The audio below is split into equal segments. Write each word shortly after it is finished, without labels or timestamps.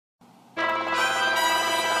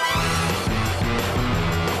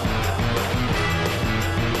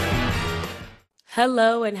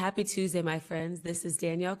Hello and happy Tuesday, my friends. This is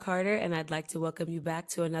Danielle Carter, and I'd like to welcome you back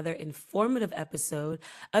to another informative episode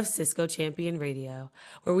of Cisco Champion Radio,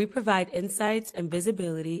 where we provide insights and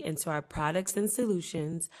visibility into our products and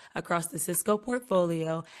solutions across the Cisco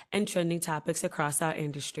portfolio and trending topics across our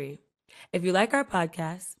industry. If you like our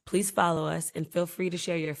podcast, please follow us and feel free to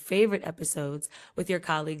share your favorite episodes with your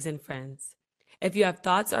colleagues and friends. If you have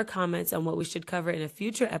thoughts or comments on what we should cover in a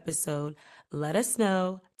future episode, let us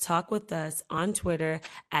know. Talk with us on Twitter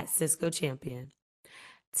at Cisco Champion.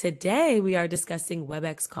 Today, we are discussing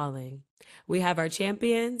Webex calling. We have our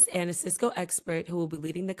champions and a Cisco expert who will be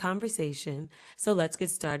leading the conversation. So let's get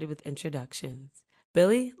started with introductions.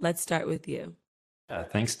 Billy, let's start with you.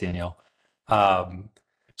 Thanks, Danielle. So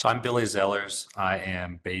I'm Billy Zellers. I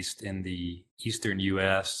am based in the Eastern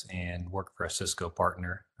U.S. and work for a Cisco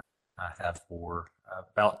partner. I have for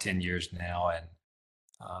about 10 years now, and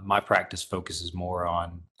my practice focuses more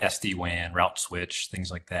on SD-WAN, route switch, things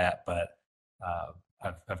like that. But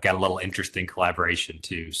I've got a little interesting collaboration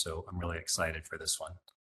too, so I'm really excited for this one.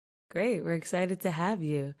 Great. We're excited to have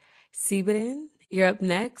you. Sibrin, you're up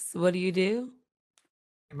next. What do you do?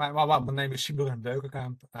 My name is Sibren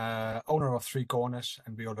Beukenkamp, owner of Three Corners,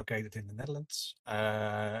 and we are located in the Netherlands.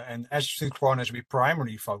 And as Three Corners, we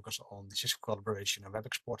primarily focus on the Cisco collaboration and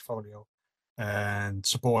Webex portfolio and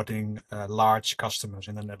supporting large customers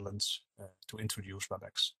in the Netherlands to introduce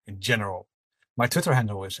Webex in general. My Twitter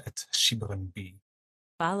handle is @SibrenB.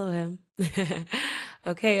 Follow him.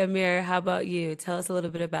 Okay, Amir, how about you? Tell us a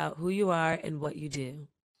little bit about who you are and what you do.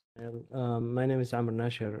 My name is Amr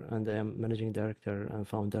Nasher, and I am managing director and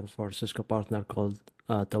founder for a Cisco partner called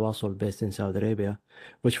Tawasul, based in Saudi Arabia,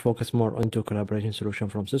 which focus more onto collaboration solution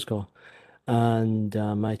from Cisco. And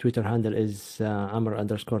my Twitter handle is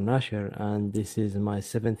Amr_Nasher, and this is my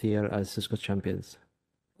 7th year as Cisco champions.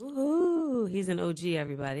 Ooh, he's an OG,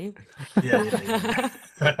 everybody. Yeah.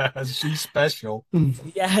 She's special.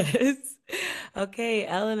 Yes. Okay,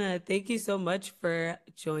 Elena, thank you so much for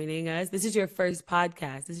joining us. This is your first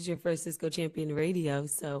podcast. This is your first Cisco Champion Radio.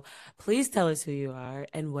 So please tell us who you are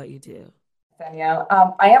and what you do. Danielle.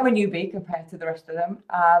 I am a newbie compared to the rest of them.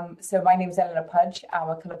 So my name is Eleanor Pudge. I'm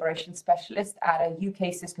a collaboration specialist at a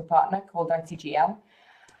UK Cisco partner called ITGL.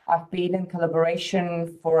 I've been in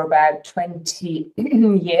collaboration for about 20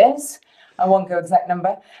 years. I won't go exact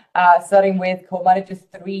number, starting with Call Manager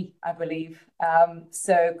 3, I believe.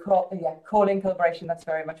 Calling collaboration, that's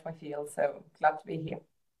very much my field. So glad to be here.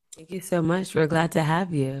 Thank you so much. We're glad to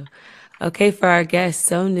have you. Okay, for our guest,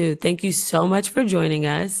 Sonu, thank you so much for joining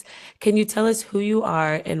us. Can you tell us who you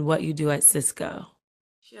are and what you do at Cisco?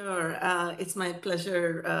 Sure. It's my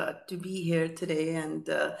pleasure to be here today and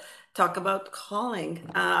talk about calling.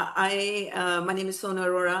 My name is Sonu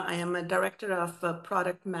Arora. I am a director of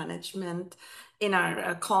product management in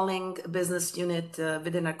our calling business unit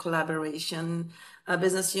within our collaboration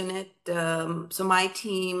business unit. So my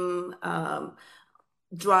team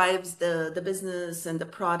drives the business and the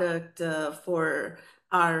product for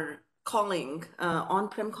our calling,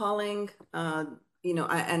 on-prem calling, and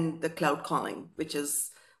the cloud calling, which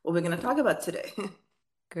is what we're going to talk about today.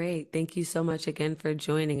 Great. Thank you so much again for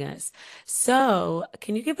joining us. So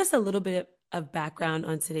can you give us a little bit of background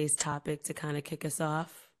on today's topic to kind of kick us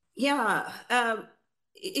off? Yeah.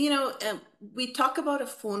 We talk about a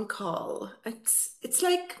phone call. It's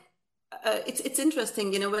like, it's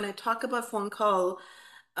interesting, when I talk about phone call,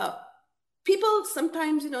 people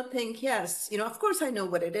sometimes, think, yes, of course I know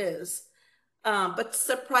what it is. But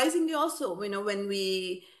surprisingly also, when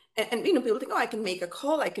we, and people think, oh, I can make a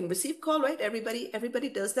call, I can receive call, right? Everybody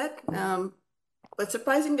does that. But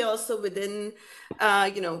surprisingly also within,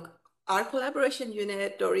 our collaboration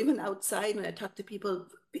unit or even outside, when I talk to people,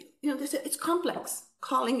 they say it's complex.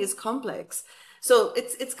 Calling is complex. So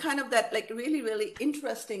it's kind of that like really, really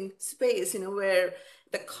interesting space, where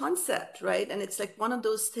the concept, right? And it's like one of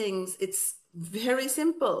those things, it's very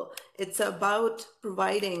simple. It's about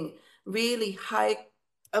providing really high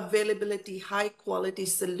availability, high quality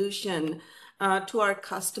solution to our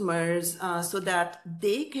customers so that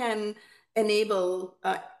they can enable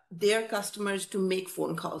their customers to make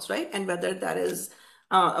phone calls, right? And whether that is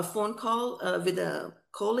a phone call with a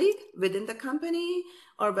colleague within the company,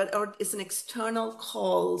 or it's an external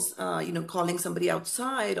calls, calling somebody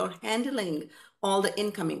outside or handling all the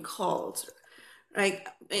incoming calls, right?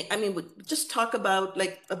 I mean, we just talk about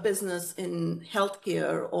like a business in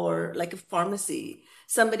healthcare or like a pharmacy.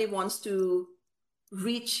 Somebody wants to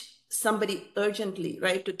reach somebody urgently,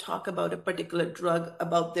 right? To talk about a particular drug,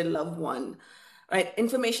 about their loved one, right?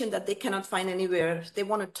 Information that they cannot find anywhere. They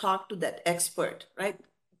want to talk to that expert, right?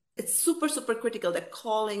 it's super, super critical that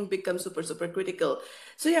calling becomes super, super critical.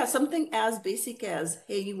 So yeah, something as basic as,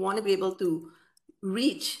 hey, you want to be able to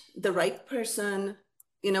reach the right person,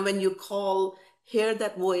 when you call, hear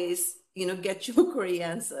that voice, get your query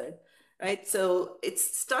answered, right? So it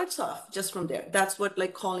starts off just from there. That's what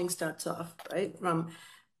like calling starts off, right? From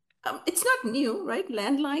it's not new, right?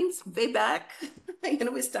 Landlines way back,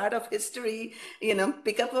 we start off history.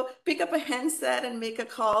 Pick up a handset and make a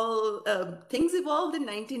call. Things evolved in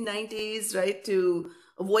 1990s, right? To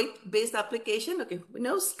a VoIP-based application. Okay, we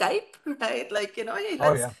know Skype, right? Like hey,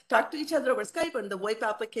 let's talk to each other over Skype and the VoIP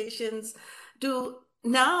applications. To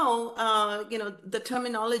now, the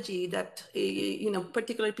terminology that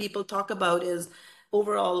particular people talk about is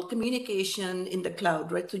overall communication in the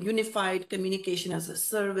cloud, right? So unified communication as a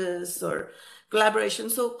service or collaboration.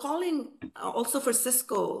 So calling also for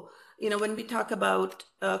Cisco, when we talk about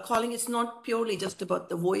calling, it's not purely just about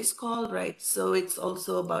the voice call, right? So it's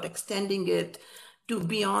also about extending it to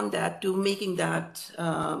beyond that, to making that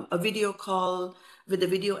a video call with the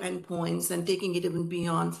video endpoints and taking it even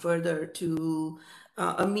beyond further to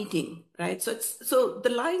a meeting, right? So the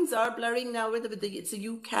lines are blurring now with it's a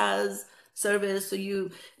UCaaS service. So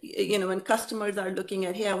when customers are looking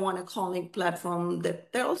at, hey, I want a calling platform,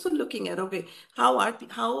 that they're also looking at, okay, how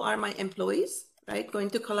are my employees, right, going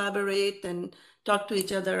to collaborate and talk to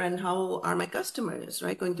each other, and how are my customers,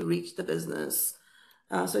 right, going to reach the business?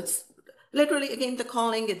 So it's literally, again, the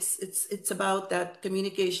calling. It's about that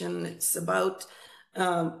communication. It's about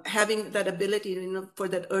having that ability, for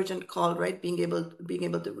that urgent call, right, being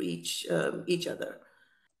able to reach each other.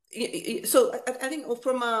 So I think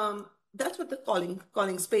from that's what the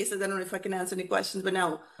calling space is. I don't know if I can answer any questions, but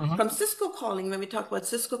now from Cisco calling, when we talk about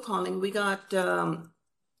Cisco calling, we got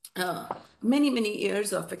many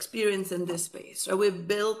years of experience in this space. So we've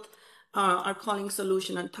built our calling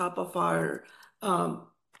solution on top of our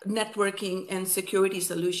networking and security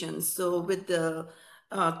solutions. So with the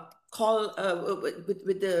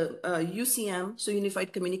with the UCM, so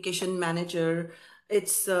Unified Communication Manager,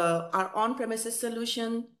 it's our on-premises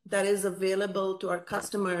solution that is available to our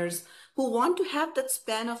customers who want to have that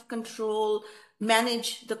span of control,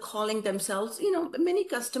 manage the calling themselves. Many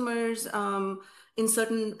customers in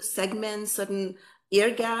certain segments, certain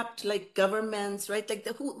air-gapped, like governments, right? Like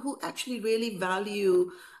who actually really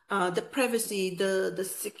value the privacy, the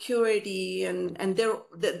security, and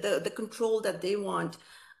the control that they want.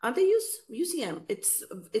 They use UCM.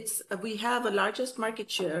 We have a largest market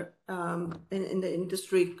share in the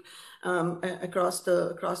industry across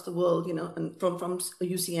the world, and from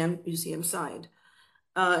UCM side.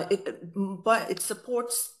 But it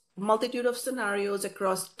supports multitude of scenarios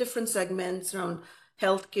across different segments around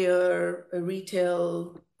healthcare,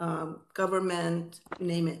 retail, government, you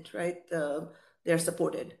name it, right? They're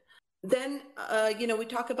supported. Then, we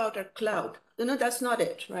talk about our cloud. That's not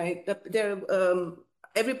it, right?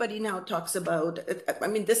 Everybody now talks about, I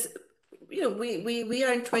mean, this, we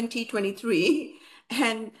are in 2023,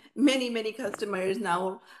 and many customers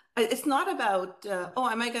now, it's not about,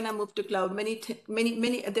 am I going to move to cloud?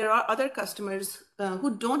 There are other customers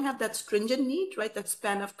who don't have that stringent need, right? That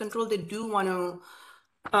span of control. They do want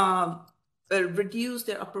to reduce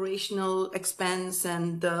their operational expense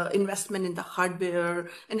and the investment in the hardware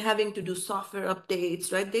and having to do software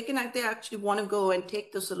updates, right? They actually want to go and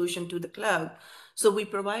take the solution to the cloud. So we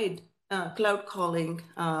provide cloud calling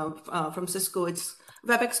from Cisco. It's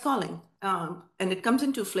Webex calling, and it comes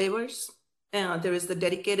in two flavors. There is the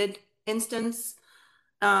dedicated instance,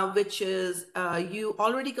 which is you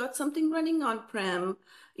already got something running on-prem.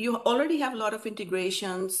 You already have a lot of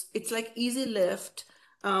integrations. It's like easy lift.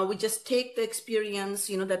 We just take the experience,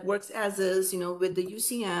 that works as is, with the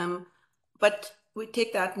UCM, but we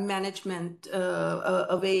take that management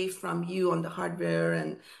away from you on the hardware,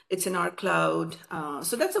 and it's in our cloud.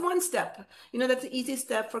 So that's a one step. That's an easy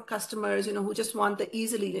step for customers, who just want the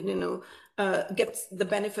easily, get the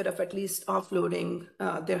benefit of at least offloading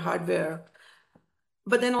their hardware.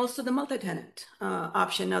 But then also the multi-tenant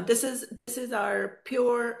option. Now this is our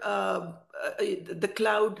pure the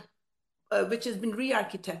cloud, which has been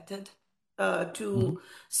re-architected to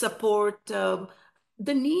support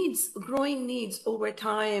the growing needs over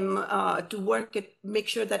time, to make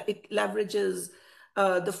sure that it leverages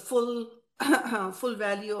the full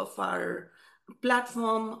value of our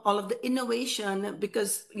platform, all of the innovation,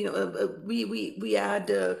 because we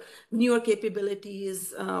add newer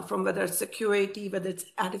capabilities from whether it's security, whether it's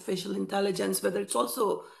artificial intelligence, whether it's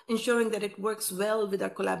also ensuring that it works well with our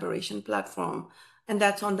collaboration platform. And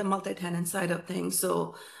that's on the multi-tenant side of things.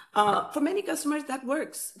 So for many customers, that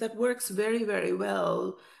works very, very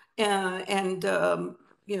well.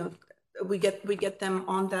 we get them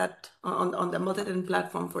on that on the multi-tenant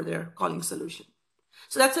platform for their calling solution.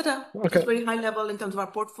 So that's at a just very high level in terms of our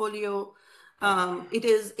portfolio. It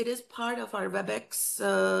is part of our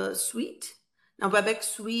Webex suite. Now, Webex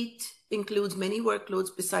suite includes many workloads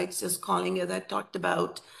besides just calling, as I talked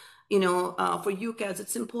about. For UCaaS,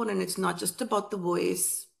 it's important. It's not just about the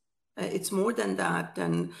voice. It's more than that.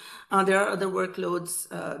 And there are other workloads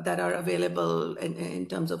that are available in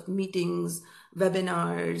terms of meetings,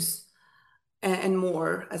 webinars, and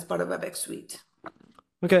more as part of Webex suite.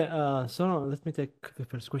 Okay, so let me take the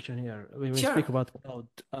first question here. When we Sure. speak about cloud,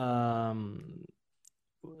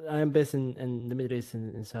 I am based in the Middle East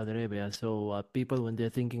in Saudi Arabia. So people, when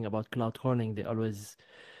they're thinking about cloud calling, they always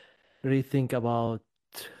rethink about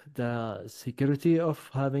the security of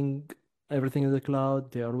having everything in the cloud.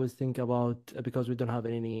 They always think about because we don't have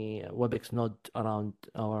any Webex node around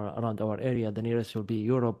our area. The nearest will be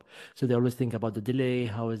Europe, so they always think about the delay.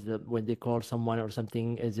 How is when they call someone or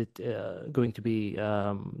something? Is it going to be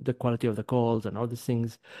the quality of the calls and all these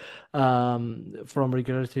things? From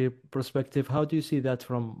regulatory perspective, how do you see that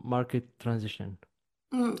from market transition?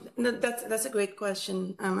 No, that's a great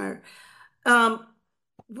question, Amar.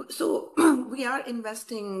 So we are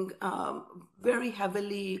investing very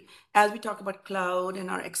heavily as we talk about cloud and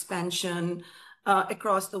our expansion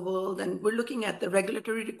across the world, and we're looking at the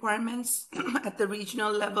regulatory requirements at the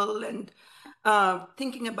regional level and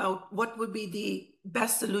thinking about what would be the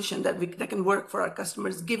best solution that can work for our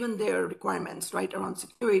customers given their requirements, right, around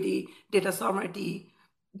security, data sovereignty,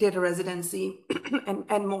 data residency,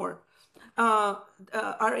 and more.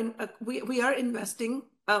 We are investing.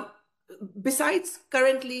 Besides,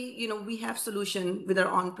 currently, we have solution with our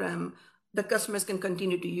on-prem that customers can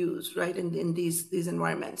continue to use, right, in these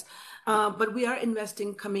environments. But we are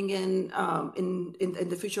investing coming in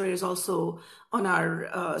the future years also on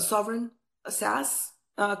our sovereign SaaS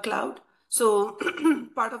cloud. So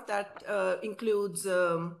part of that includes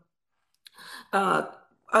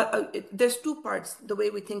there's two parts the way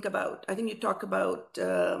we think about. I think you talk about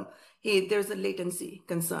hey, there's a latency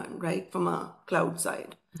concern, right, from a cloud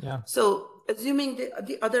side. Yeah. So assuming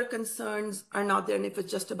the other concerns are not there, and if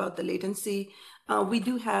it's just about the latency, we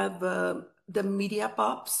do have the media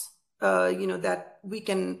pops, that we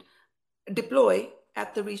can deploy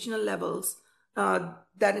at the regional levels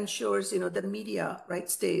that ensures, the media, right,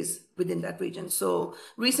 stays within that region. So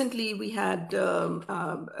recently we had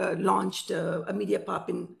launched a media pop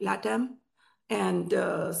in LATAM and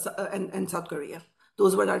South Korea.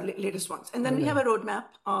 Those were our latest ones. And then we have a roadmap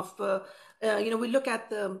of, we look at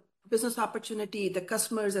the business opportunity, the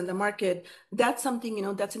customers and the market. That's something,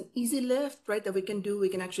 that's an easy lift, right, that we can do. We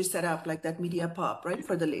can actually set up like that media pop, right,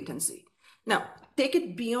 for the latency. Now, take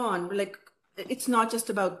it beyond, like, it's not just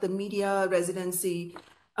about the media residency.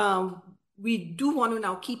 We do want to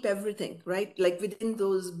now keep everything, right? Like within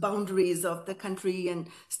those boundaries of the country, and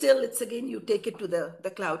still it's again, you take it to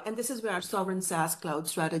the cloud. And this is where our sovereign SaaS cloud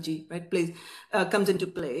strategy, right, comes into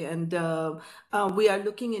play. And we are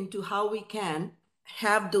looking into how we can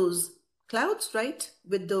have those clouds, right,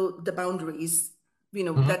 with the boundaries,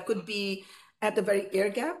 that could be at the very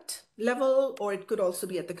air-gapped level, or it could also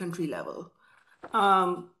be at the country level.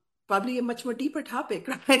 Probably a much more deeper topic,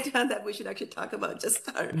 right, that we should actually talk about. Just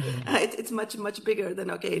it's much bigger than,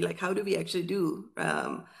 okay, like how do we actually do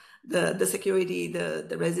the security,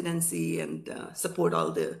 the residency, and support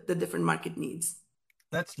all the different market needs.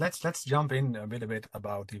 Let's jump in a bit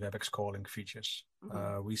about the Webex calling features.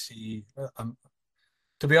 We see,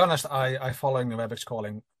 to be honest, I following the Webex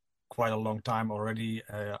calling quite a long time already.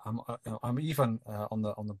 I'm even from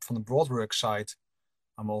the Broadwork side.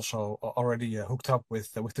 I'm also already hooked up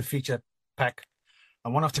with the feature pack,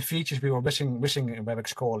 and one of the features we were missing in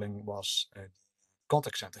Webex calling was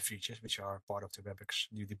contact center features, which are part of the Webex,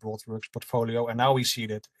 the Broadworks portfolio, and now we see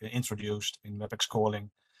that introduced in Webex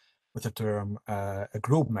calling with the term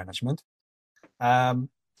group management.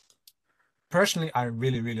 Personally, I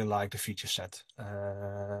really like the feature set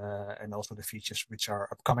and also the features which are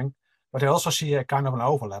upcoming, but I also see a kind of an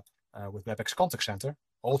overlap with Webex Contact Center,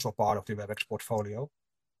 also part of the Webex portfolio.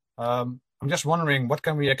 I'm just wondering, what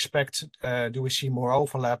can we expect? Do we see more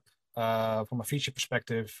overlap from a feature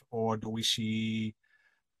perspective, or do we see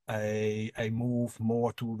a move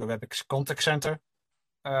more to the Webex Contact Center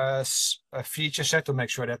a feature set to make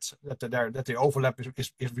sure that the overlap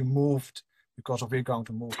is removed because we're going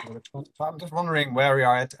to move to Webex Contact? So I'm just wondering where we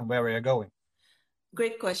are at and where we are going.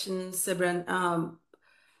 Great question, Sibran.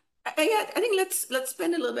 I think let's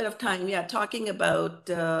spend a little bit of time, talking about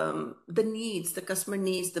the needs, the customer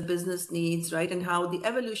needs, the business needs, right, and how the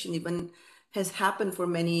evolution even has happened for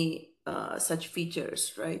many such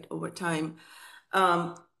features, right, over time.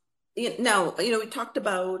 now, we talked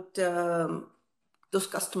about those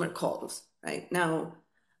customer calls, right? Now,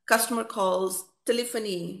 customer calls,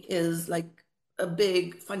 telephony is like a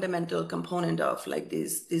big fundamental component of like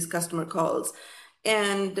these customer calls.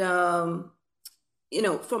 And, from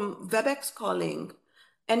Webex calling,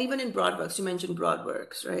 and even in BroadWorks, you mentioned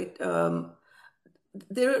BroadWorks, right?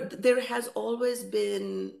 There has always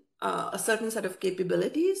been a certain set of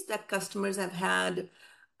capabilities that customers have had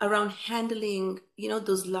around handling,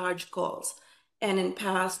 those large calls. And in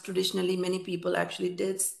past, traditionally, many people actually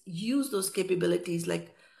did use those capabilities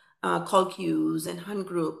like call queues and hunt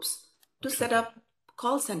groups to set up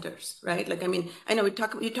call centers, right? Like, I mean, I know you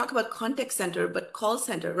talk about contact center, but call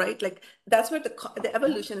center, right? Like that's where the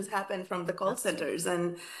evolution has happened from the call centers.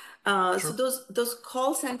 And so those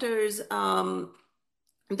call centers, the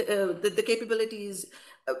capabilities,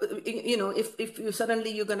 if you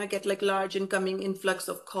suddenly you're going to get like large incoming influx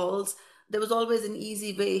of calls, there was always an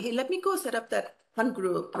easy way. Hey, let me go set up that hunt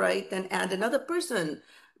group, right? And add another person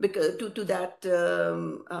because to that,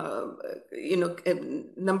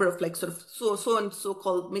 number of like sort of so and so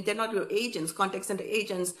called, I mean, they're not your agents, contact center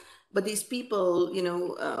agents, but these people,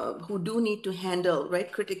 who do need to handle,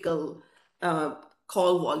 right, critical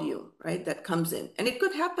call volume, right, that comes in. And it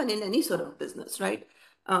could happen in any sort of business, right?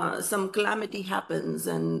 Some calamity happens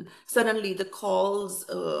and suddenly the calls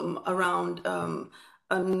around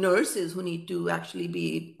nurses who need to actually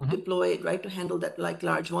be deployed, right, to handle that like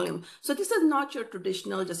large volume. So this is not your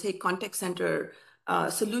traditional just, hey, contact center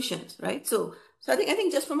solutions, right? So I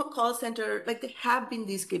think just from a call center, like there have been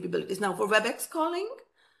these capabilities. Now for WebEx calling,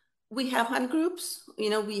 we have hunt groups,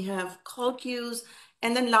 we have call queues.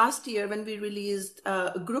 And then last year when we released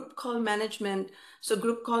group call management, so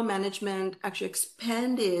group call management actually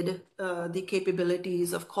expanded the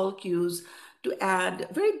capabilities of call queues to add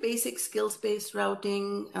very basic skills-based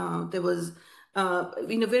routing. There was,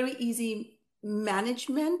 very easy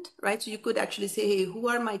management, right? So you could actually say, hey, who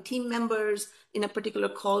are my team members in a particular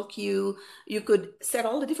call queue? You could set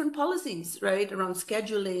all the different policies, right, around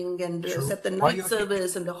scheduling and set the night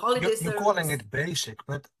service and the holiday service. You're calling it basic,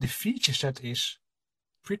 but the feature set is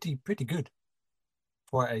pretty good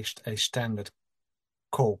for a standard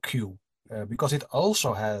call queue because it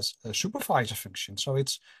also has a supervisor function. So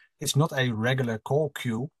it's not a regular call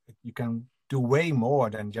queue. You can do way more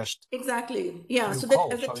than just exactly. Yeah. So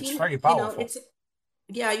that as a so team, it's very powerful.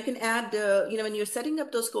 You can add, when you're setting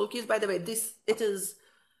up those call queues, by the way, it is,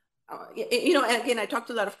 again, I talk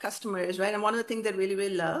to a lot of customers, right? And one of the things they really,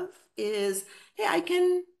 really love is, hey, I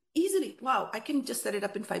can just set it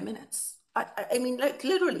up in 5 minutes. I mean, like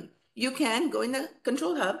literally, you can go in the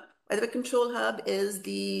control hub. By the way, control hub is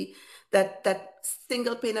that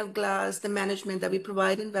single pane of glass, the management that we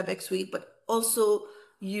provide in Webex Suite, but also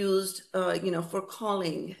used, for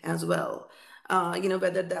calling as well.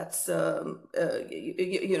 Whether that's,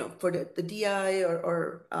 for the DI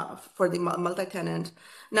or for the multi-tenant.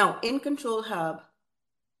 Now, in Control Hub,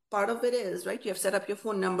 part of it is, right, you have set up your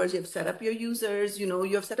phone numbers, you have set up your users,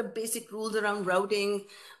 you have set up basic rules around routing,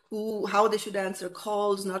 how they should answer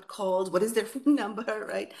calls, not calls, what is their phone number,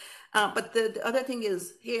 right? But the other thing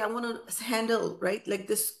is, hey, I want to handle, right, like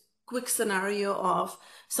this quick scenario of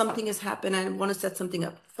something has happened and I want to set something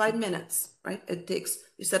up. 5 minutes, right? It takes,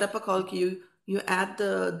 you set up a call queue, you add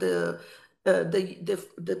the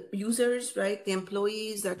users, right? The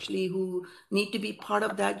employees actually who need to be part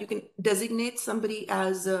of that. You can designate somebody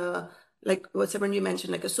as like what Simran you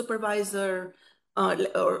mentioned, like a supervisor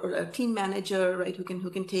or a team manager, right? Who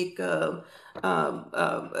can take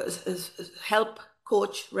help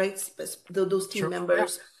coach, right? Those team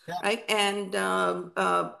members, right? And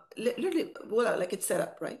literally, voila, like it's set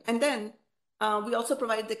up, right? And then we also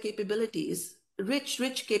provide the capabilities,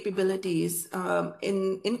 rich capabilities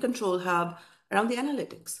in Control Hub around the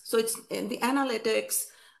analytics. So it's in the analytics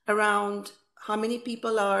around how many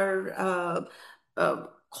people are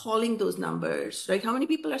calling those numbers, right? How many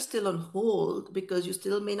people are still on hold because you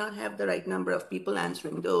still may not have the right number of people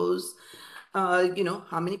answering those.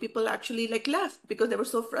 How many people actually like left because they were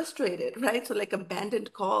so frustrated, right? So like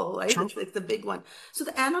abandoned call, right? It's the big one. So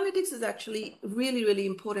the analytics is actually really, really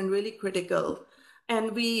important, really critical.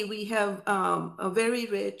 And we have a very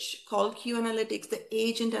rich call queue analytics, the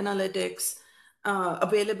agent analytics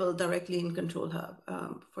available directly in Control Hub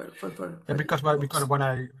because when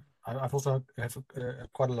I've also have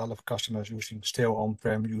quite a lot of customers using still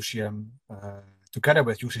on-prem UCM together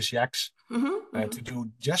with UCCX to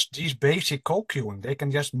do just these basic call queuing. They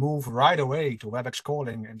can just move right away to WebEx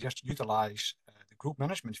calling and just utilize the group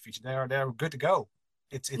management feature. They're good to go.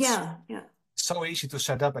 It's so easy to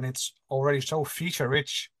set up and it's already so feature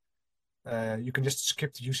rich you can just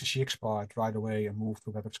skip the UCCX part right away and move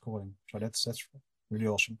to Webex calling. So that's really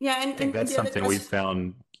awesome. Yeah, I think that's something we've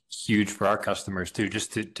found huge for our customers too.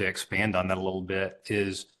 Just to expand on that a little bit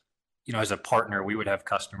is, as a partner, we would have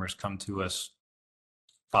customers come to us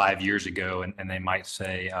 5 years ago and they might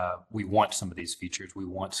say, we want some of these features. We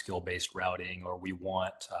want skill-based routing, or we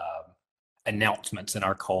want announcements in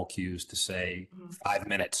our call queues to say 5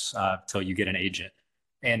 minutes till you get an agent.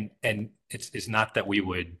 And it's not that we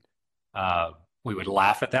would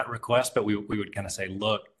laugh at that request, but we would kind of say,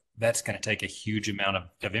 look, that's going to take a huge amount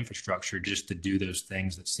of infrastructure just to do those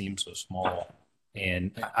things that seem so small.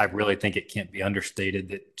 And I really think it can't be understated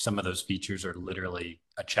that some of those features are literally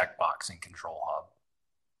a checkbox in Control Hub.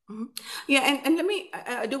 Yeah, and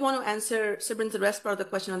I do want to answer Sibrin's the rest part of the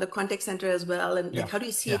question on the contact center as well, and like how do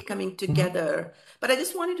you see it coming together? But I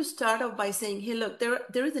just wanted to start off by saying, hey, look,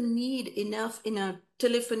 there is a need enough in a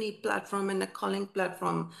telephony platform and a calling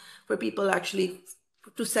platform for people actually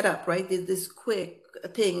to set up, right? These quick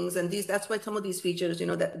things, and that's why some of these features,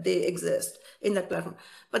 that they exist in that platform.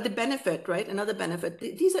 But the benefit, right? Another benefit,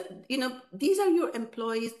 these are your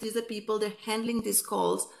employees, these are people, they're handling these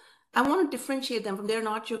calls. I want to differentiate them from, they're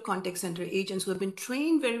not your contact center agents who have been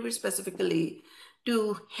trained very, very specifically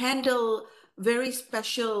to handle very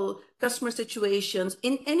special customer situations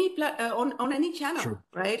in any on any channel,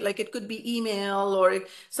 right? Like it could be email, or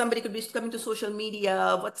somebody could be coming to social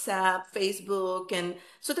media, WhatsApp, Facebook. And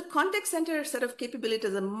so the contact center set of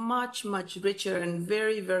capabilities are much, much richer and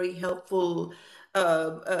very, very helpful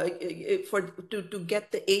to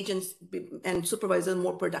get the agents and supervisors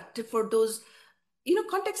more productive for those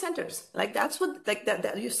contact centers. Like that's what, like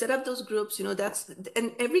that you set up those groups,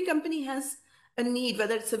 and every company has a need,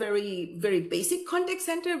 whether it's a very, very basic contact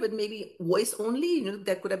center with maybe voice only,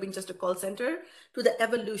 that could have been just a call center, to the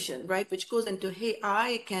evolution, right? Which goes into, hey,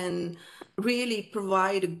 I can really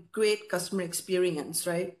provide a great customer experience,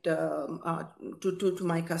 right? To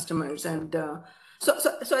my customers. And so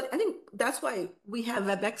I think that's why we have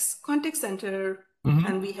Webex contact center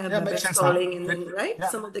and we have Webex calling and then, right?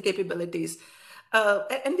 Some of the capabilities.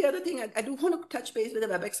 And the other thing I do want to touch base with the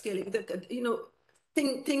Webex scaling,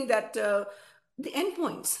 thing that the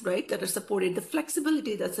endpoints, right, that are supported, the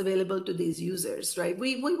flexibility that's available to these users, right?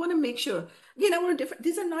 We want to make sure, again,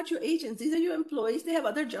 these are not your agents, these are your employees. They have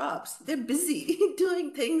other jobs. They're busy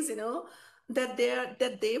doing things, that they're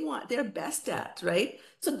best at, right?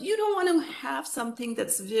 So you don't want to have something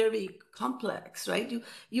that's very complex, right?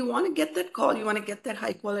 You want to get that call, you want to get that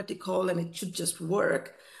high quality call, and it should just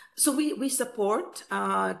work. So we support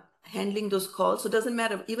handling those calls. So it doesn't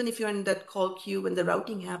matter, even if you're in that call queue when the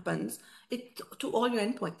routing happens, to all your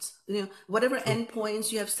endpoints, whatever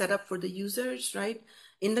endpoints you have set up for the users, right?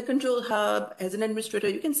 In the Control Hub, as an administrator,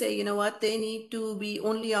 you can say, they need to be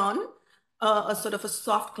only on a sort of a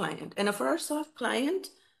soft client. And for our soft client,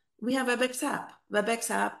 we have Webex app. Webex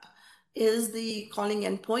app is the calling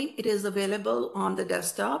endpoint. It is available on the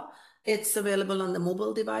desktop. It's available on the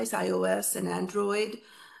mobile device, iOS and Android.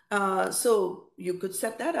 So you could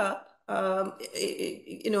set that up, and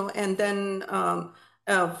then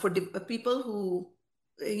for the people who,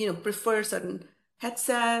 prefer certain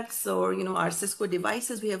headsets or, our Cisco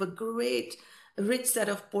devices, we have a great rich set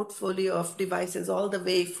of portfolio of devices, all the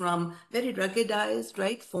way from very ruggedized,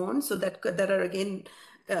 right, phones, so that are again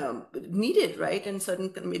needed, right? And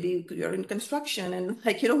certain, maybe you're in construction and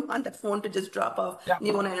like you don't want that phone to just drop off. Yeah.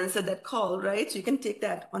 You want to answer that call, right? So you can take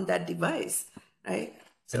that on that device, right?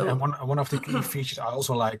 So, and one of the key features I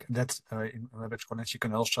also like that in Webex Connect, you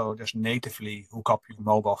can also just natively hook up your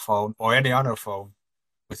mobile phone or any other phone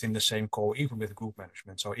within the same call, even with group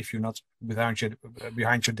management. So if you're not behind your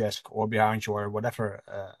desk or behind your whatever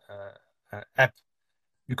app,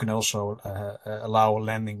 you can also allow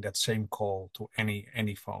landing that same call to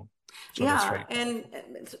any phone. So yeah, and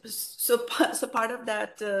so part of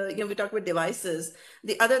that, we talk about devices.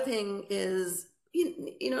 The other thing is,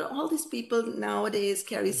 all these people nowadays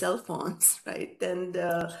carry cell phones, right? And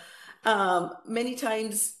many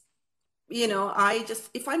times,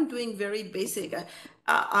 if I'm doing very basic,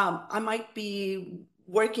 I might be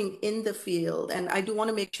working in the field, and I do want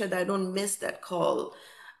to make sure that I don't miss that call.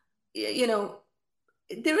 There's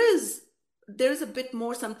a bit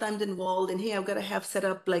more sometimes involved in, hey, I've got to have set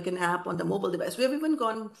up like an app on the mobile device. We have even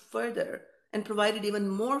gone further and provided even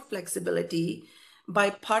more flexibility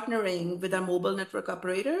by partnering with our mobile network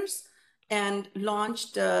operators, and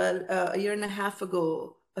launched a year and a half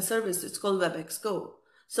ago a service. It's called Webex Go.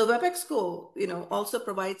 So Webex Go, also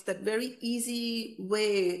provides that very easy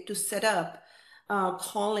way to set up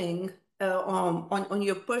calling on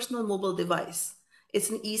your personal mobile device. It's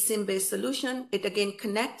an eSIM based solution. It again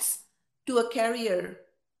connects to a carrier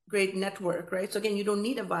grade network, right? So again, you don't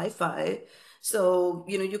need a Wi-Fi. So,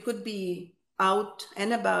 you could be out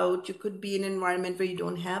and about, you could be in an environment where you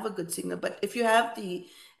don't have a good signal. But if you have a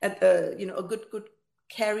good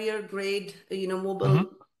carrier grade,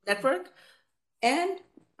 mobile network, and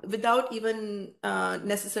without even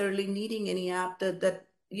necessarily needing any app, that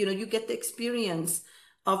you get the experience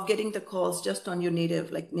of getting the calls just on your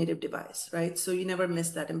native device, right? So you never miss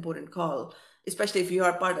that important call, especially if you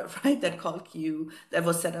are part of that call queue that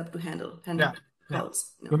was set up to handle calls.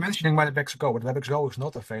 You're mentioning Webex Go, but Webex Go is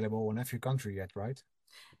not available in every country yet, right?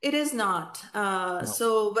 It is not. No.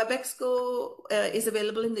 So Webex Go is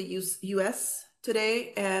available in the US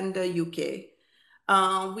today and UK.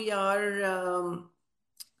 We are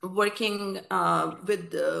working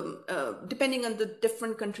with, depending on the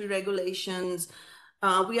different country regulations,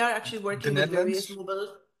 we are actually working with various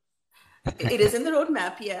mobile. It is in the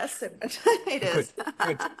roadmap, yes. It is.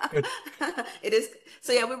 Good. It is.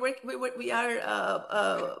 So yeah, we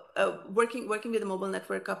are working with the mobile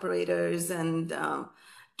network operators and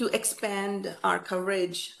to expand our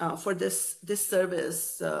coverage for this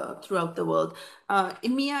service throughout the world.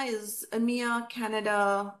 EMEA,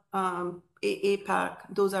 Canada, APAC.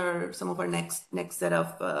 Those are some of our next set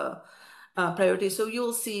of priorities. So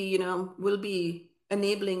you'll see, we'll be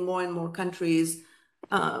enabling more and more countries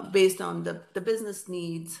based on the business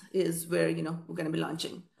needs is where we're going to be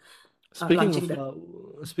launching. Speaking of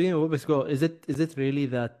Webex Go, is it really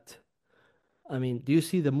that? I mean, do you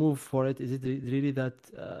see the move for it? Is it really that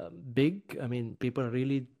big? I mean, people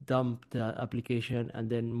really dump the application and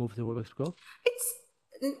then move to Webex Go?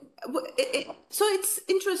 So it's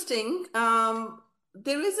interesting.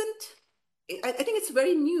 There isn't. I think it's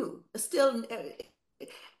very new still.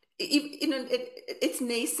 It's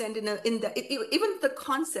nascent even the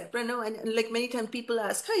concept, right? And like many times people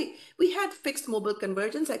ask, hey, we had fixed mobile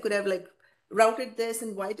convergence. I could have routed this,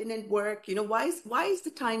 and why didn't it work? Why is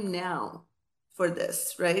the time now for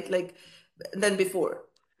this, right? Than before.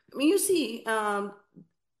 I mean, you see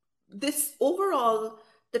this overall,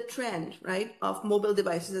 the trend, right, of mobile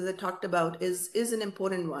devices, as I talked about, is an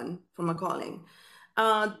important one from a calling.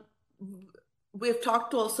 We've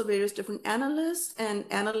talked to also various different analysts, and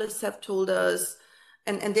analysts have told us,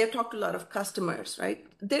 and they've talked to a lot of customers, right?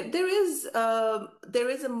 There is a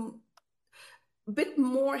bit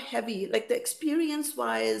more heavy, like the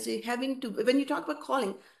experience-wise, having to, when you talk about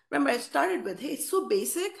calling, remember I started with, hey, it's so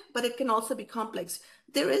basic, but it can also be complex.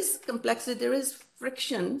 There is complexity, there is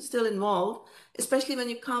friction still involved, especially when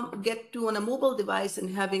you get to on a mobile device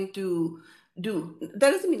and having to do. That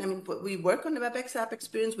doesn't mean, I mean, we work on the Webex app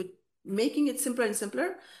experience with making it simpler and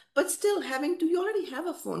simpler, but still having to, you already have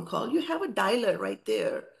a phone call, you have a dialer right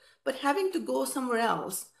there, but having to go somewhere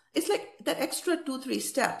else, it's like that extra 2-3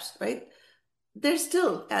 steps, right? There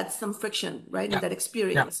still adds some friction, right, in that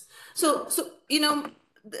experience. So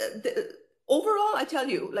overall, I tell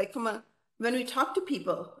you, when we talk to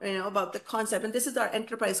people, about the concept, and this is our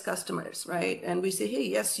enterprise customers, right? And we say, hey,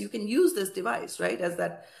 yes, you can use this device, right, as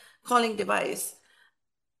that calling device.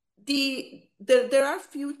 There are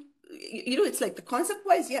few, it's like the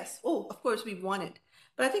concept-wise, yes, of course we want it.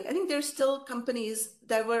 But I think there's still companies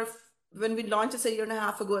that were, when we launched this a year and a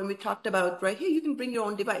half ago and we talked about, right, hey, you can bring your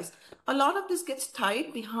own device. A lot of this gets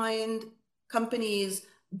tied behind companies'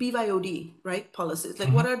 BYOD, right, policies.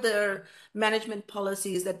 Like what are their management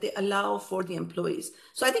policies that they allow for the employees?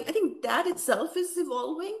 So I think that itself is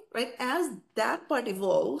evolving, right? As that part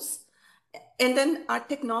evolves, and then our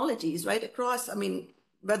technologies, right, across, I mean,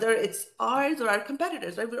 whether it's ours or our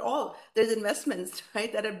competitors, right? There's investments,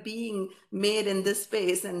 right, that are being made in this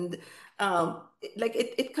space, and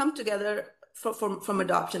it comes together from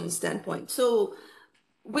adoption standpoint. So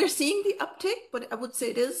we're seeing the uptick, but I would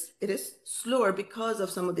say it is slower because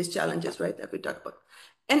of some of these challenges, right, that we talked about.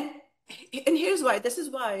 And here's why. This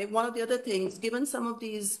is why one of the other things, given some of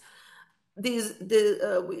we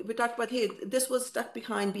talked about, hey, this was stuck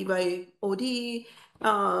behind BYOD.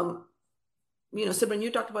 Simran, you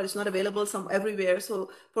talked about it's not available everywhere. So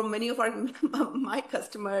for many of my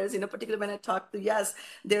customers, particularly when I talk to, yes,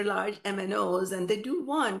 they're large MNOs, and they do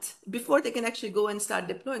want, before they can actually go and start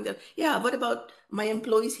deploying them, what about my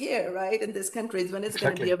employees here, right, in this country, when it's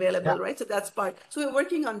going to be available, right? So that's part. So we're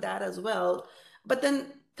working on that as well. But then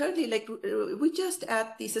thirdly, we just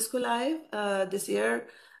at the Cisco Live this year,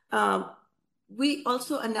 we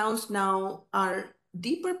also announced now our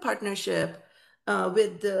deeper partnership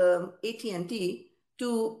with AT&T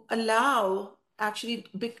to allow actually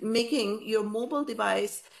making your mobile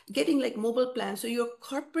device, getting mobile plans. So your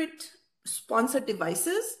corporate sponsored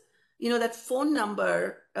devices, that phone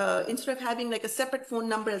number, instead of having a separate phone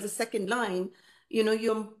number as a second line,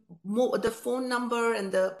 the phone number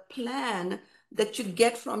and the plan that you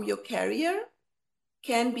get from your carrier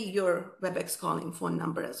can be your WebEx calling phone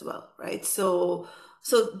number as well, right? So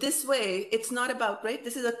this way, it's not about, right?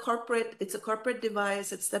 This is it's a corporate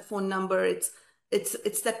device. It's that phone number. It's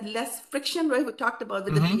that less friction, right? We talked about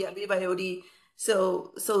with the BYOD.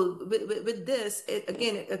 So with this,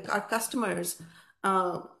 our customers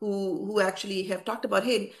who actually have talked about,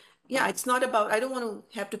 hey, yeah, it's not about, I don't want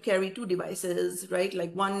to have to carry two devices, right?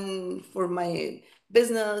 Like one for my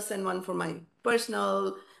business and one for my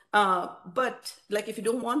personal. But like, if you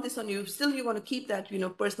don't want this on you, still you want to keep that,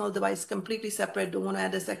 personal device completely separate, don't want to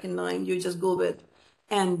add a second line, you just go with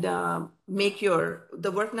and make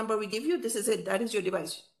the work number we give you, this is it, that is your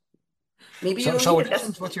device. Maybe you don't So need in it.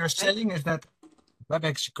 essence, what you're saying is that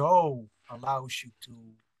WebEx Go allows you to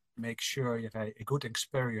make sure you have a good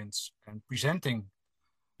experience and presenting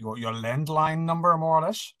your landline number, more or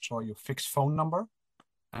less, so your fixed phone number,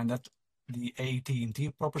 and that the AT&T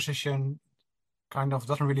proposition kind of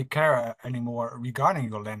doesn't really care anymore regarding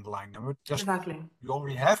your landline number. Just Exactly. you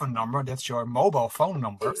already have a number, that's your mobile phone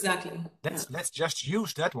number. Exactly. Let's just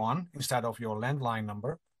use that one instead of your landline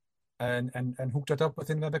number, and hook that up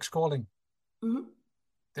within WebEx calling. Mm-hmm.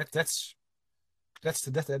 That's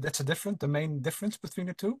the main difference between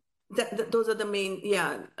the two. Those are the main,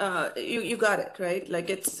 yeah. You got it right. Like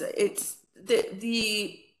it's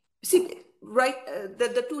the see right.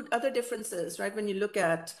 The two other differences, right? When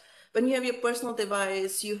you have your personal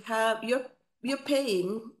device, you're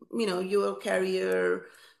paying, your carrier.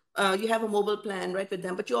 You have a mobile plan, right, with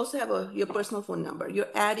them, but you also have your personal phone number. You're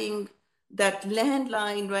adding that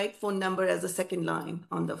landline, right, phone number as a second line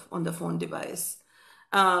on the phone device.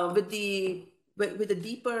 With the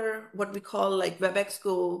deeper, what we call like WebEx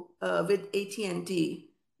Go with AT&T,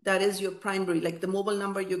 that is your primary, like the mobile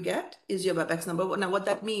number you get is your WebEx number. Now, what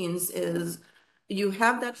that means is you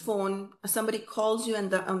have that phone, somebody calls you on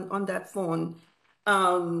that phone,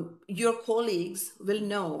 your colleagues will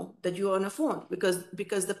know that you're on a phone because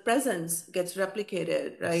the presence gets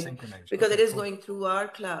replicated, right? Because it is going through our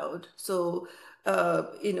cloud. So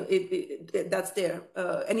that's there.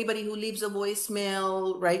 Anybody who leaves a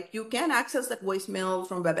voicemail, right? You can access that voicemail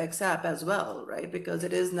from WebEx app as well, right? Because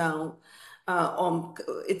it is now,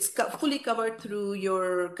 it's fully covered through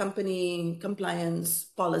your company compliance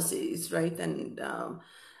policies, right? And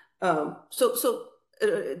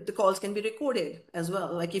the calls can be recorded as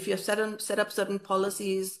well. Like if you have set up certain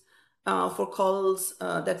policies for calls,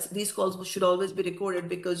 these calls should always be recorded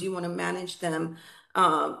because you want to manage them.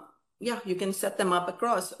 You can set them up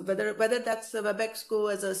across, whether that's a WebEx Go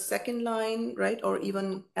as a second line, right, or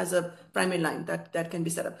even as a primary line, that can be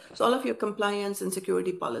set up. So all of your compliance and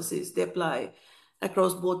security policies, they apply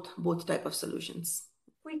across both type of solutions.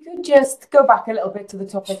 We could just go back a little bit to the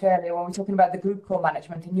topic earlier when we were talking about the group call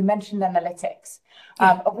management, and you mentioned analytics.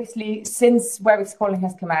 Obviously, since Webex calling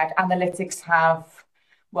has come out, analytics have,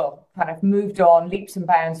 kind of moved on leaps and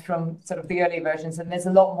bounds from sort of the early versions, and there's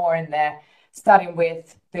a lot more in there, starting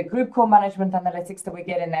with the group call management analytics that we're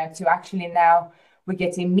getting now to actually now we're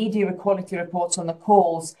getting media quality reports on the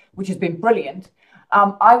calls, which has been brilliant.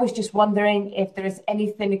 I was just wondering if there is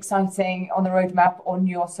anything exciting on the roadmap on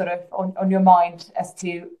your on your mind as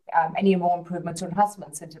to any more improvements or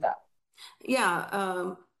enhancements into that.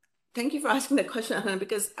 Yeah, thank you for asking that question, Anna,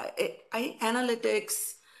 because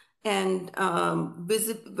analytics and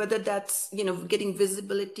whether that's getting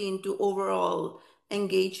visibility into overall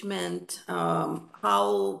engagement,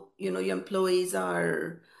 how your employees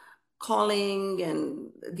are calling and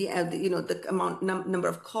the number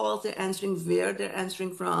of calls they're answering, where they're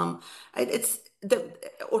answering from,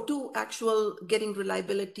 or to actual getting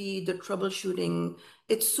reliability, the troubleshooting,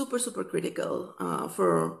 it's super critical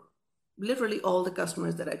for literally all the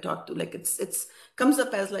customers that I talk to. Like it's comes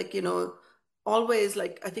up as like always,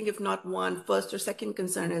 like I think if not one, first or second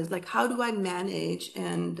concern is like, how do I manage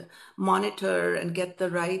and monitor and get the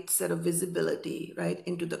right set of visibility right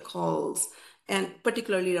into the calls, and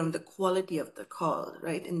particularly around the quality of the call,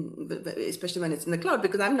 right? And especially when it's in the cloud,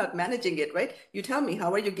 because I'm not managing it, right? You tell me,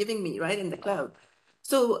 how are you giving me, right, in the cloud?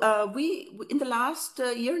 So we, in the last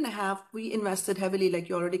year and a half, we invested heavily, like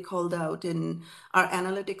you already called out, in our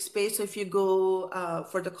analytics space. So if you go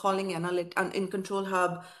for the calling in Control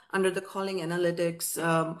Hub under the calling analytics,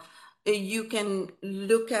 you can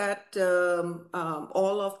look at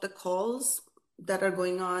all of the calls that are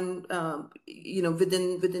going on,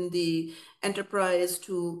 within the enterprise.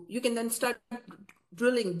 You can then start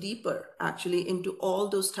drilling deeper actually into all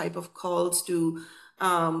those type of calls to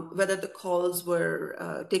whether the calls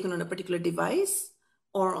were taken on a particular device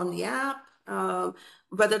or on the app,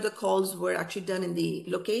 whether the calls were actually done in the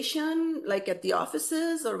location, like at the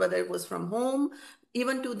offices, or whether it was from home,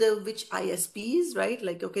 even to the which ISPs, right?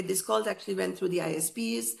 Like, okay, this calls actually went through the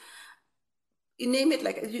ISPs. You name it,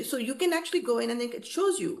 like, so you can actually go in and it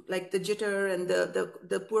shows you like the jitter and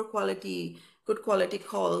the poor quality, good quality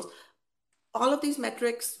calls. All of these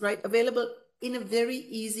metrics, right, available in a very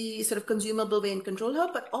easy sort of consumable way in Control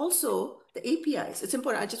Hub, but also the APIs. It's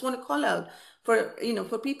important. I just want to call out for,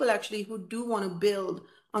 for people actually who do want to build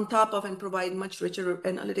on top of and provide much richer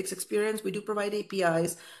analytics experience. We do provide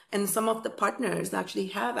APIs, and some of the partners actually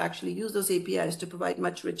have used those APIs to provide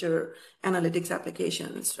much richer analytics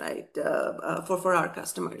applications, right, for our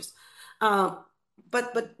customers.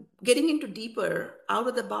 But getting into deeper, out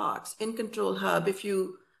of the box in Control Hub, if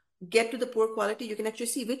you get to the poor quality, you can actually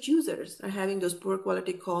see which users are having those poor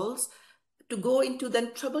quality calls to go into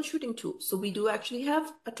then troubleshooting tools. So we do actually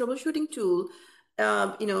have a troubleshooting tool,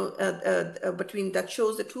 between that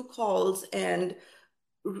shows the true calls, and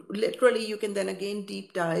literally you can then again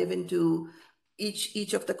deep dive into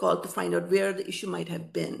each of the call to find out where the issue might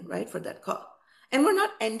have been, right, for that call. And we're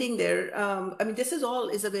not ending there. I mean, this is all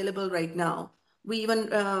is available right now. We even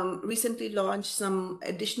recently launched some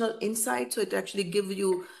additional insights, so it actually gives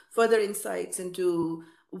you further insights into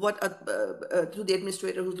what to the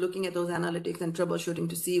administrator who's looking at those analytics and troubleshooting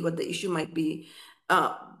to see what the issue might be.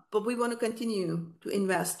 But we want to continue to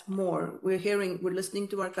invest more. We're listening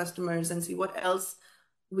to our customers and see what else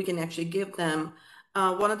we can actually give them.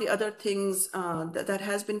 One of the other things that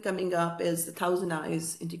has been coming up is the Thousand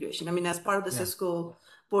Eyes integration. I mean, as part of the Cisco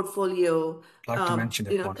portfolio. I'd like to mention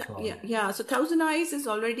that one as well. Yeah. So Thousand Eyes is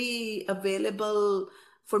already available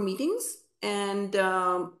for meetings, and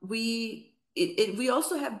we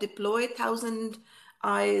also have deployed Thousand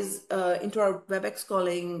Eyes into our Webex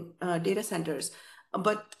calling data centers.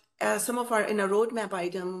 But as some of in a roadmap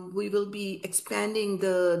item, we will be expanding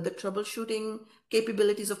the troubleshooting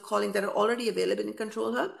capabilities of calling that are already available in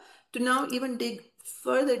Control Hub to now even dig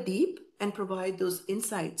further deep and provide those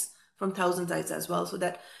insights from Thousand Eyes as well. So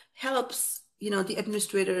that helps, the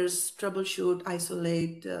administrators troubleshoot,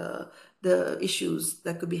 isolate the issues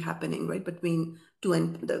that could be happening, right, between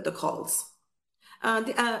the calls.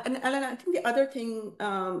 And Alan, I think the other thing,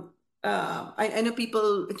 I know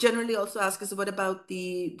people generally also ask us, what about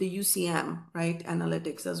the UCM, right,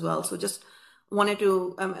 analytics as well? So just wanted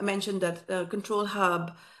to mention that Control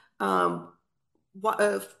Hub, with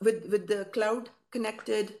the cloud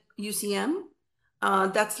connected UCM,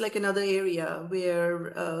 that's like another area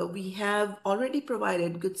where we have already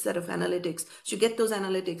provided good set of analytics. So you get those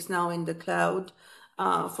analytics now in the cloud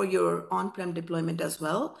for your on-prem deployment as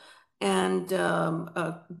well. And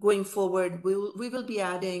going forward, we will be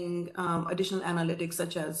adding additional analytics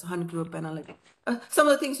such as Hunt Group analytics. Some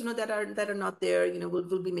of the things that are not there,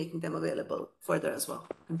 we'll be making them available further as well.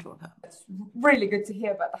 Control Hub. It's really good to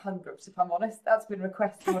hear about the Hunt Groups. If I'm honest, that's been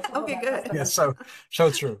requested. Okay, good. Yeah, so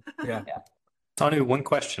true. Yeah. Tanu, one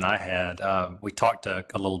question I had. We talked a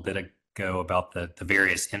little bit ago about the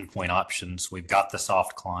various endpoint options. We've got the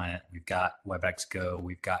soft client, we've got Webex Go,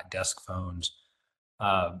 we've got desk phones.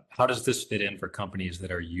 How does this fit in for companies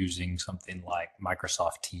that are using something like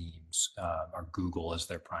Microsoft Teams or Google as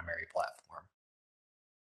their primary platform?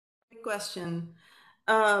 Good question.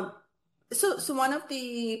 So one of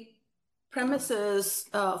the premises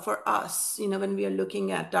for us, when we are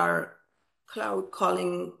looking at our cloud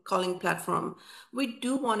calling platform, we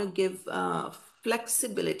do want to give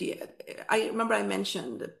flexibility. I remember I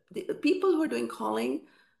mentioned that the people who are doing calling,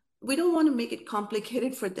 we don't want to make it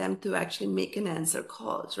complicated for them to actually make and answer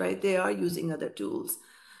calls, right? They are using other tools.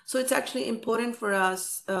 So it's actually important for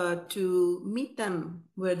us to meet them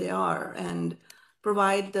where they are and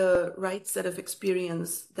provide the right set of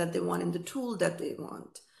experience that they want in the tool that they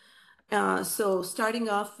want. So starting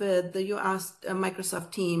off with, you asked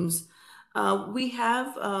Microsoft Teams. We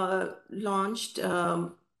have launched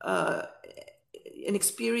an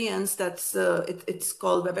experience that's it's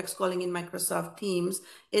called Webex Calling in Microsoft Teams.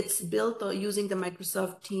 It's built using the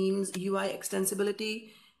Microsoft Teams UI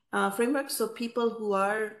extensibility framework. So people who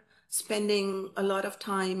are spending a lot of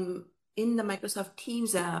time in the Microsoft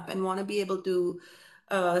Teams app and want to be able to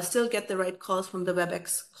still get the right calls from the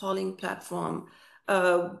Webex calling platform,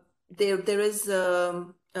 there is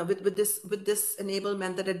with this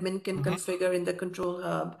enablement that admin can configure in the Control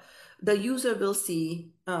Hub, the user will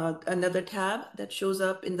see another tab that shows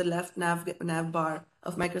up in the left nav bar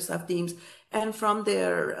of Microsoft Teams, and from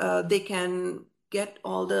there they can get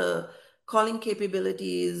all the calling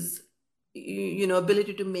capabilities,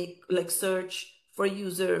 ability to make like search for a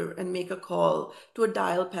user and make a call to a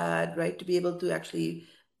dial pad, right, to be able to actually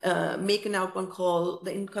make an outbound call,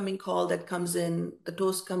 the incoming call that comes in, the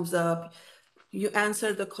toast comes up, you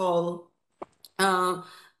answer the call.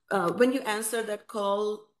 When you answer that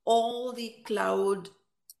call, all the cloud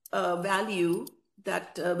value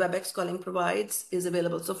that Webex calling provides is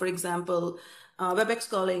available. So for example, Webex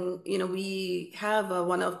calling, we have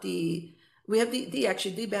actually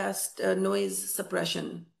the best noise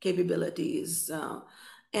suppression capabilities.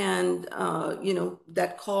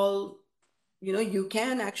 That call, you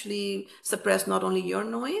can actually suppress not only your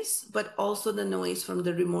noise, but also the noise from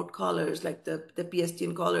the remote callers, like the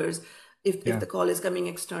PSTN callers, if the call is coming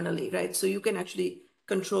externally, right? So you can actually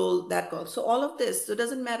control that call. So all of this, so it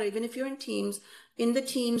doesn't matter, even if you're in the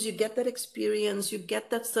teams, you get that experience, you get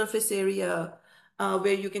that surface area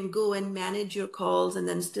where you can go and manage your calls and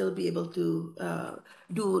then still be able to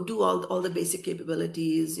do all the basic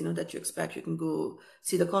capabilities, that you expect. You can go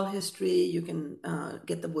see the call history, you can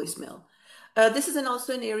get the voicemail. This is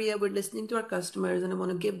also an area we're listening to our customers, and I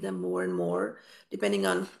want to give them more and more, depending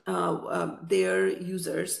on their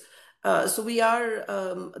users. So we are,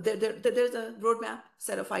 there's a roadmap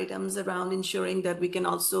set of items around ensuring that we can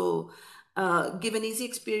also give an easy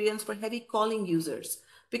experience for heavy calling users.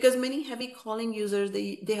 Because many heavy calling users,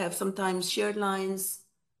 they have sometimes shared lines,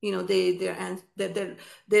 they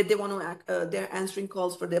want to they're answering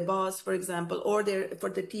calls for their boss, for example, or for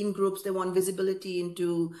the team groups, they want visibility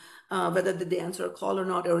into whether they answer a call or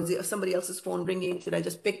not, or is somebody else's phone ringing, should I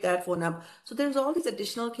just pick that phone up? So there's all these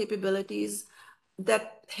additional capabilities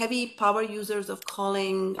that heavy power users of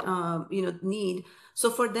calling need. So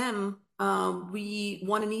for them, we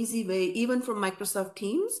want an easy way, even from Microsoft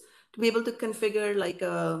Teams, to be able to configure like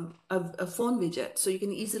a phone widget, so you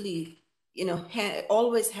can easily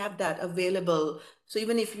always have that available. So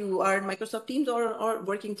even if you are in Microsoft Teams or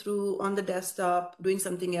working through on the desktop doing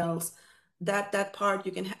something else, that part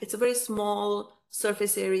you can it's a very small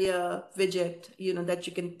surface area widget, that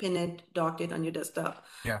you can pin it, dock it on your desktop,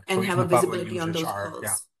 and so have a visibility on those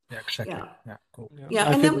calls. Yeah, exactly. Yeah, cool. Yeah,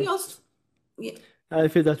 and then we also I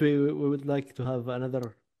feel that we would like to have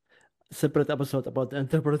another separate episode about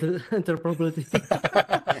interoperability.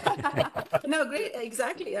 No, great,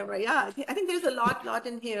 exactly. Yeah, I think there's a lot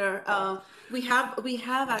in here. We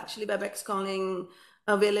have actually Webex calling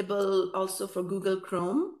available also for Google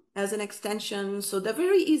Chrome as an extension. So the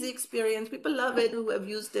very easy experience. People love it who have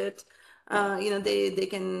used it. They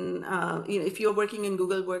can if you're working in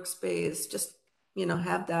Google Workspace, just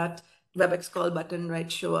have that Webex call button,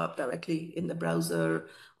 right, show up directly in the browser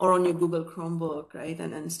or on your Google Chromebook, right,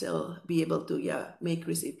 and still be able to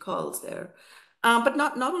receive calls there. But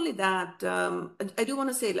not only that, I do want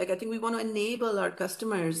to say, I think we want to enable our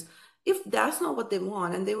customers, if that's not what they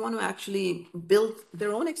want and they want to actually build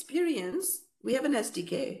their own experience, we have an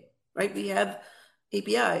SDK, right? We have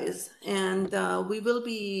APIs, and we will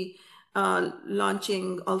be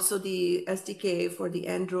launching also the SDK for the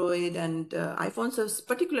Android and iPhone. So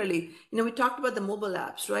particularly, we talked about the mobile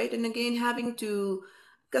apps, right? And again,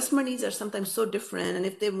 customer needs are sometimes so different. And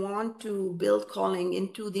if they want to build calling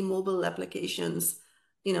into the mobile applications,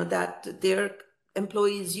 that their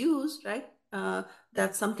employees use, right?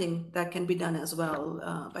 That's something that can be done as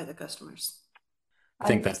well by the customers. I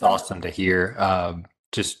think that's awesome to hear.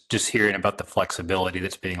 Just hearing about the flexibility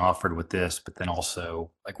that's being offered with this, but then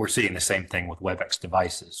also we're seeing the same thing with Webex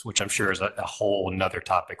devices, which I'm sure is a whole nother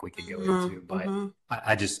topic we could go into. But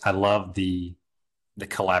I love the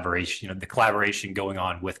collaboration, the collaboration going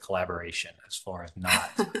on with collaboration, as far as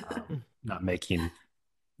not making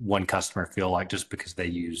one customer feel like just because they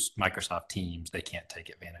use Microsoft Teams, they can't take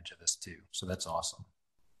advantage of this too. So that's awesome.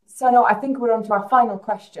 So no, I think we're on to our final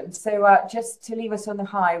question. So just to leave us on the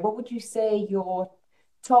high, what would you say your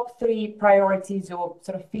top 3 priorities or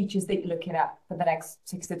sort of features that you're looking at for the next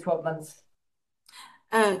 6 to 12 months?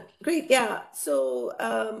 Great. Yeah. So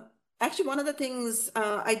actually, one of the things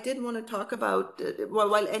I did want to talk about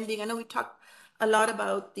while ending, I know we talked a lot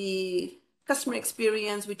about the customer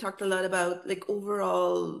experience. We talked a lot about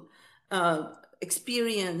overall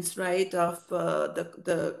experience, right, of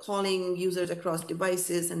the calling users across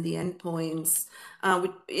devices and the endpoints. We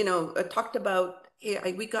talked about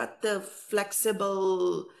we got the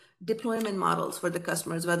flexible deployment models for the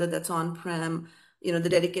customers, whether that's on-prem, the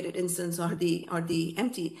dedicated instance or the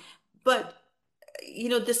empty. But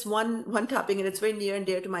this one topic, and it's very near and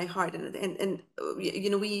dear to my heart, and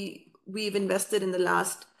we've invested in the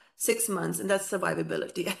last 6 months, and that's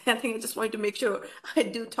survivability. I think I just wanted to make sure I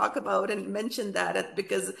do talk about and mention that,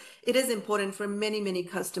 because it is important for many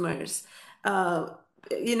customers.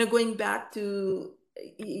 Going back to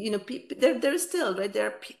there is still, right, there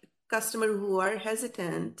are customers who are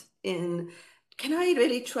hesitant in, can I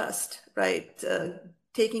really trust, right,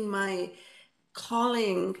 taking my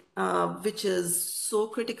calling, which is so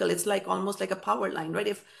critical. It's like almost like a power line, right?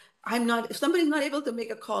 If somebody's not able to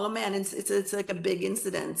make a call, oh man, it's like a big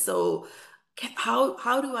incident. So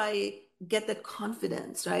how do I get that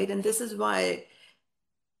confidence, right? And this is why,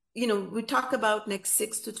 we talk about next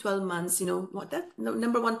 6 to 12 months,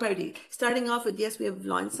 number one priority. Starting off with, yes, we have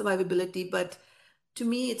launched survivability, but to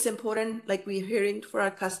me, it's important, like we're hearing for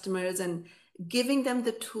our customers and giving them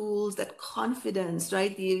the tools, that confidence,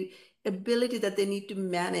 right? The ability that they need to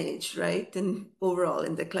manage, right? And overall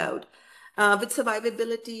in the cloud. With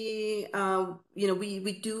survivability,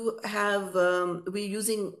 we do have, we're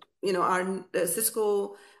using, our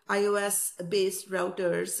Cisco iOS-based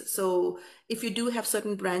routers. So if you do have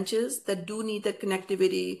certain branches that do need that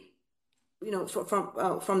connectivity,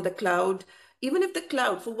 from the cloud, even if the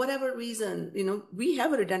cloud, for whatever reason, we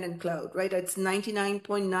have a redundant cloud, right? It's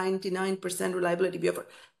 99.99% reliability we offer.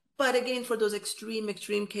 But again, for those extreme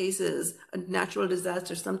cases, a natural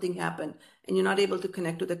disaster, something happened, and you're not able to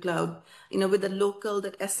connect to the cloud, with the local,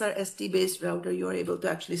 that SRST based router, you're able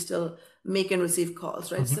to actually still make and receive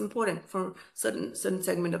calls, right? It's important for certain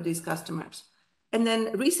segment of these customers. And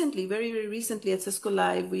then recently, very, very recently at Cisco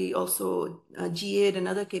Live, we also GA'd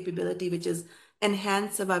another capability, which is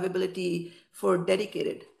enhanced survivability for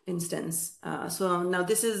dedicated instance. So now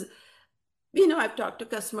this is, I've talked to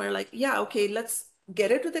customer like, yeah, okay, let's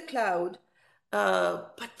get it to the cloud.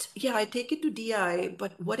 But yeah, I take it to DI,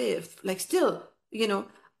 but what if, like still,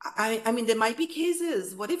 I mean, there might be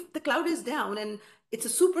cases, what if the cloud is down and it's a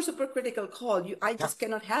super, super critical call? I just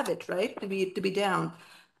cannot have it, right? To be down.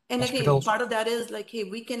 And again, part of that is like, hey,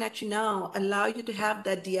 we can actually now allow you to have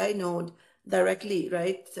that DI node directly,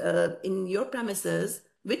 right, in your premises,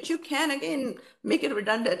 which you can, again, make it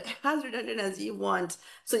redundant, as redundant as you want.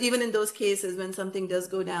 So even in those cases, when something does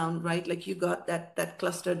go down, right, like you got that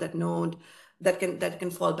cluster, that node that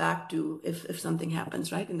can fall back to if something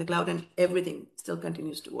happens, right, in the cloud, and everything still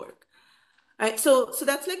continues to work. All right, so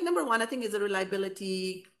that's like number one, I think, is the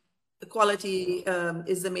reliability. Quality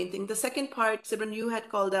is the main thing. The second part, Simran, you had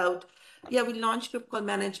called out, yeah, we launched group call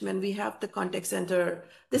management. We have the contact center.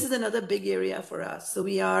 This is another big area for us. So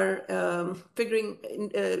we are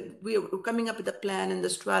we are coming up with a plan and the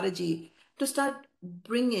strategy to start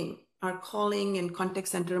bringing our calling and contact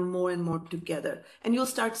center more and more together. And you'll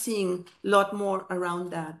start seeing a lot more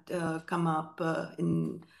around that come up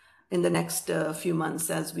in the next few months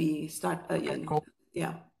as we start. Cool.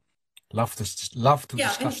 Yeah. Love to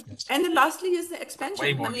discuss this. And then lastly is the expansion.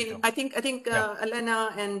 Way more I mean, detail. I think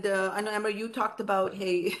Elena and I know, Amber, you talked about,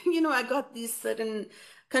 hey, I got these certain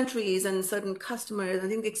countries and certain customers. I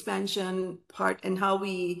think the expansion part and how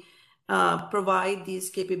we provide these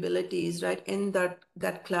capabilities, right, in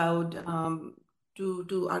that cloud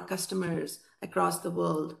to our customers across the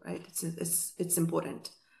world, right? It's important,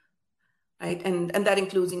 right? And that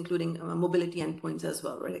including mobility endpoints as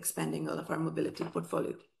well, right? Expanding all of our mobility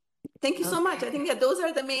portfolio. Thank you so much. I think those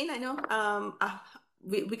are the main, I know,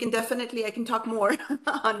 we can definitely, I can talk more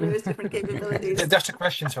on various different capabilities. That's the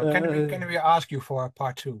question. So can we ask you for a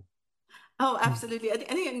part 2? Oh, absolutely. I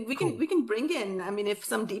think we can bring in, I mean, if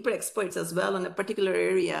some deeper experts as well in a particular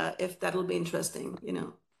area, if that'll be interesting,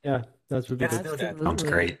 Yeah, that would be Let's good. do that. Sounds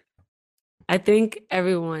great. I think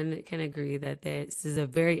everyone can agree that this is a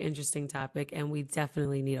very interesting topic, and we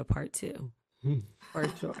definitely need a part 2 for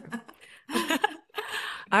sure.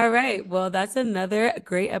 All right. Well, that's another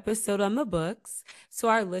great episode on the books. So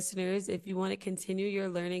our listeners, if you want to continue your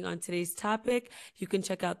learning on today's topic, you can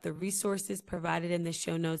check out the resources provided in the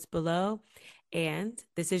show notes below. And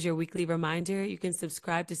this is your weekly reminder. You can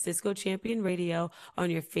subscribe to Cisco Champion Radio on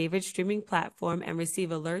your favorite streaming platform and receive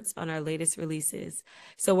alerts on our latest releases.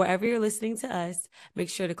 So wherever you're listening to us, make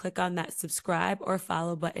sure to click on that subscribe or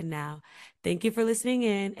follow button now. Thank you for listening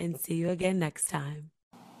in, and see you again next time.